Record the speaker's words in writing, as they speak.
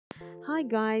Hi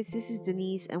guys, this is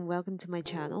Denise and welcome to my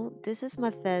channel. This is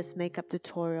my first makeup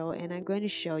tutorial and I'm going to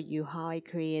show you how I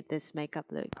create this makeup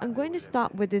look. I'm going to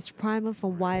start with this primer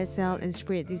from YSL and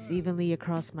spread this evenly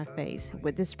across my face.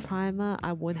 With this primer,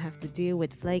 I won't have to deal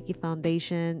with flaky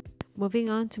foundation. Moving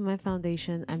on to my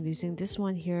foundation, I'm using this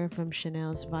one here from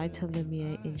Chanel's Vital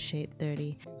Lumiere in shade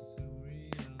 30.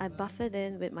 I buff it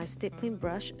in with my stippling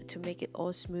brush to make it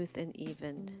all smooth and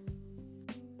even.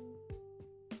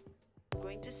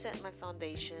 I'm going to set my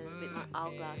foundation with my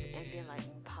Hourglass Ambient Light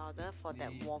powder for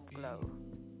that warm glow.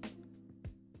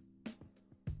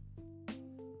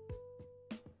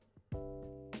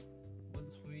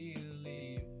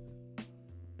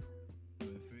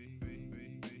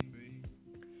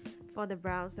 For the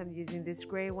brows, I'm using this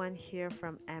grey one here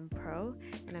from M Pro,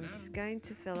 and I'm just going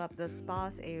to fill up the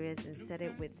sparse areas and set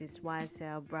it with this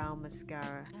YSL brown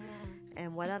mascara.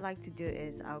 And what I like to do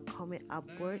is I'll comb it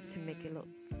upward to make it look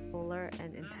fuller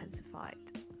and intensified.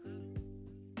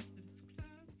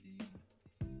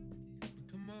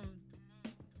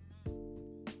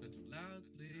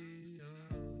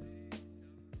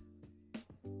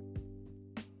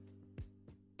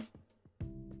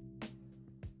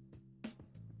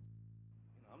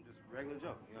 I'm just regular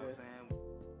Joe, you know what I'm saying?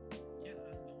 Yeah,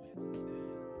 that's the way to say it.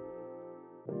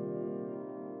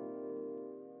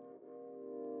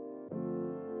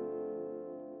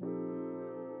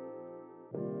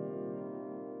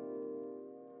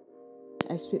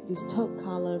 I sweep this taupe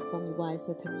color from the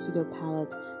YSL Tuxedo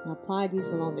palette and apply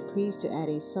this along the crease to add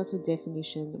a subtle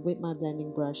definition with my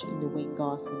blending brush in the Wing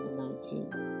Gauze number 19.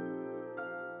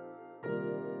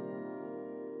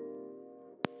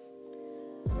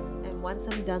 And once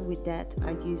I'm done with that,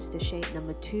 I use the shade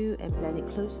number 2 and blend it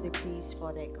close to the crease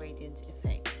for that gradient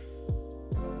effect.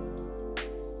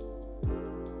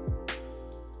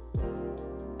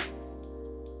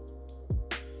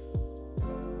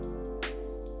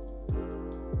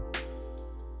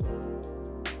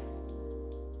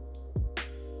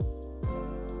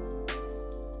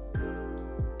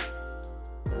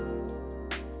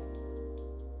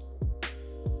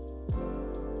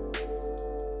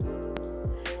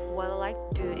 What I like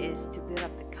to do is to build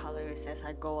up the colors as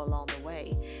I go along the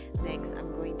way. Next,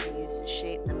 I'm going to use the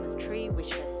shade number 3,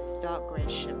 which has this dark gray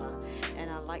shimmer, and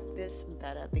I like this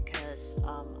better because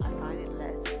I find it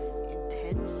less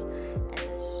intense and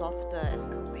it's softer as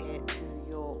compared to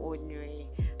your ordinary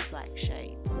black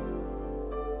shade.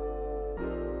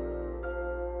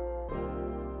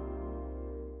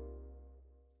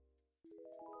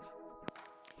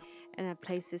 And I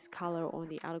place this color on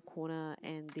the outer corner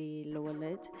and the lower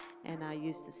lid, and I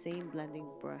use the same blending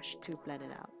brush to blend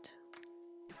it out.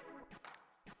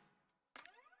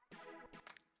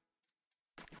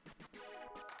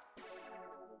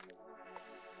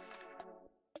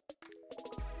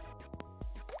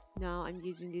 Now I'm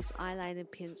using this eyeliner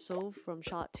pencil from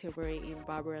Charlotte Tilbury in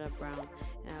Barbarella Brown,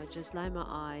 and I'll just line my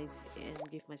eyes and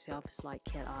give myself a slight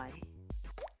cat eye.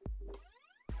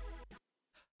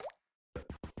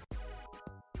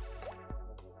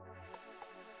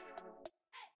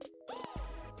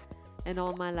 And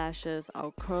on my lashes,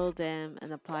 I'll curl them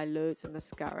and apply loads of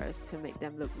mascaras to make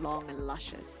them look long and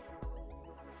luscious.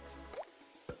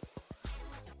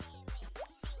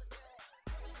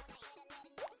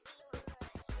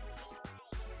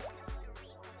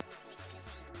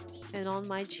 And on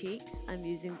my cheeks, I'm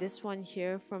using this one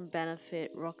here from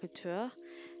Benefit Rockateur,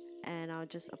 and I'll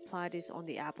just apply this on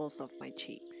the apples of my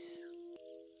cheeks.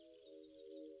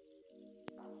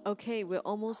 Okay, we're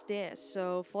almost there.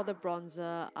 So for the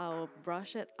bronzer, I'll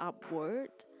brush it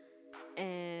upward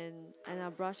and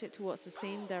I'll brush it towards the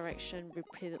same direction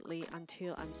repeatedly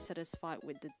until I'm satisfied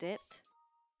with the depth.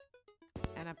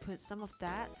 And I put some of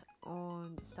that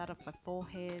on the side of my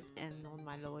forehead and on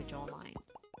my lower jawline.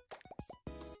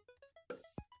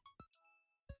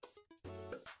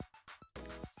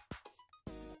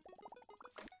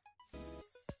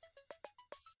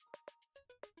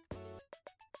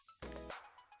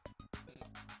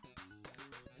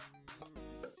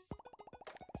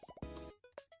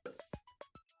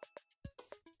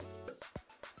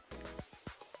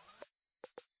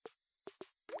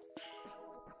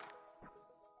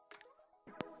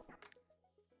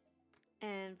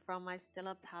 And from my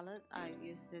Stella palette, I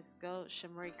use this gold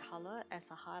shimmery color as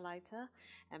a highlighter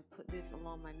and put this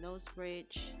along my nose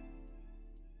bridge.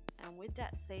 And with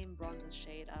that same bronzer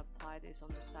shade, I apply this on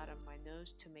the side of my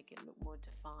nose to make it look more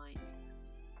defined.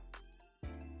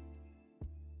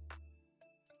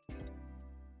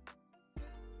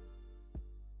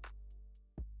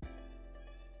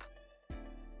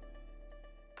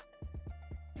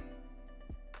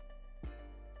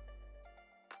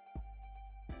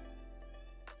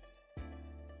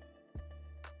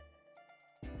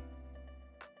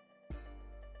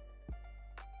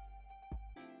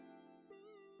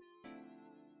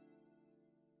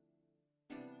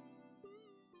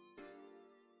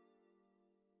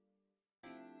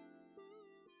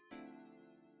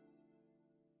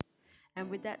 And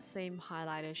with that same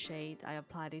highlighter shade, I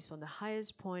apply this on the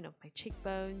highest point of my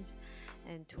cheekbones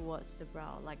and towards the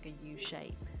brow like a U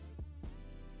shape.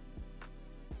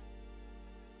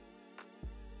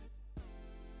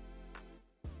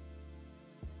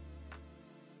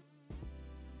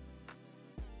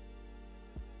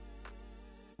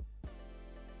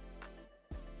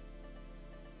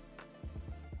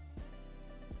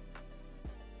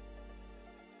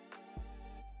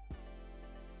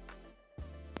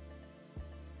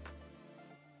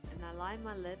 And I line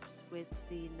my lips with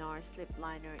the NARS lip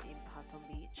liner in Patton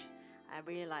Beach. I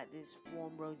really like this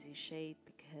warm rosy shade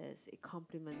because it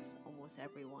complements almost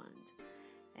everyone,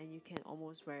 and you can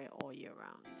almost wear it all year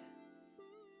round.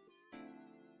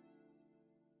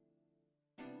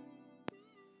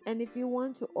 And if you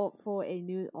want to opt for a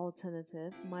nude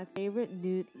alternative, my favorite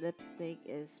nude lipstick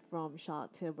is from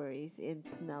Charlotte Tilbury's in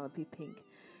Penelope Pink.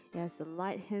 It has a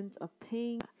light hint of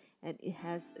pink and it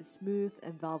has a smooth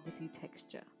and velvety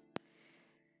texture.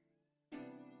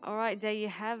 Alright, there you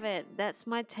have it. That's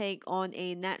my take on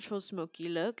a natural smoky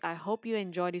look. I hope you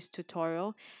enjoyed this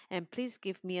tutorial and please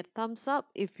give me a thumbs up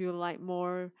if you like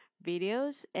more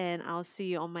videos, and I'll see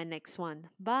you on my next one.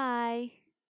 Bye!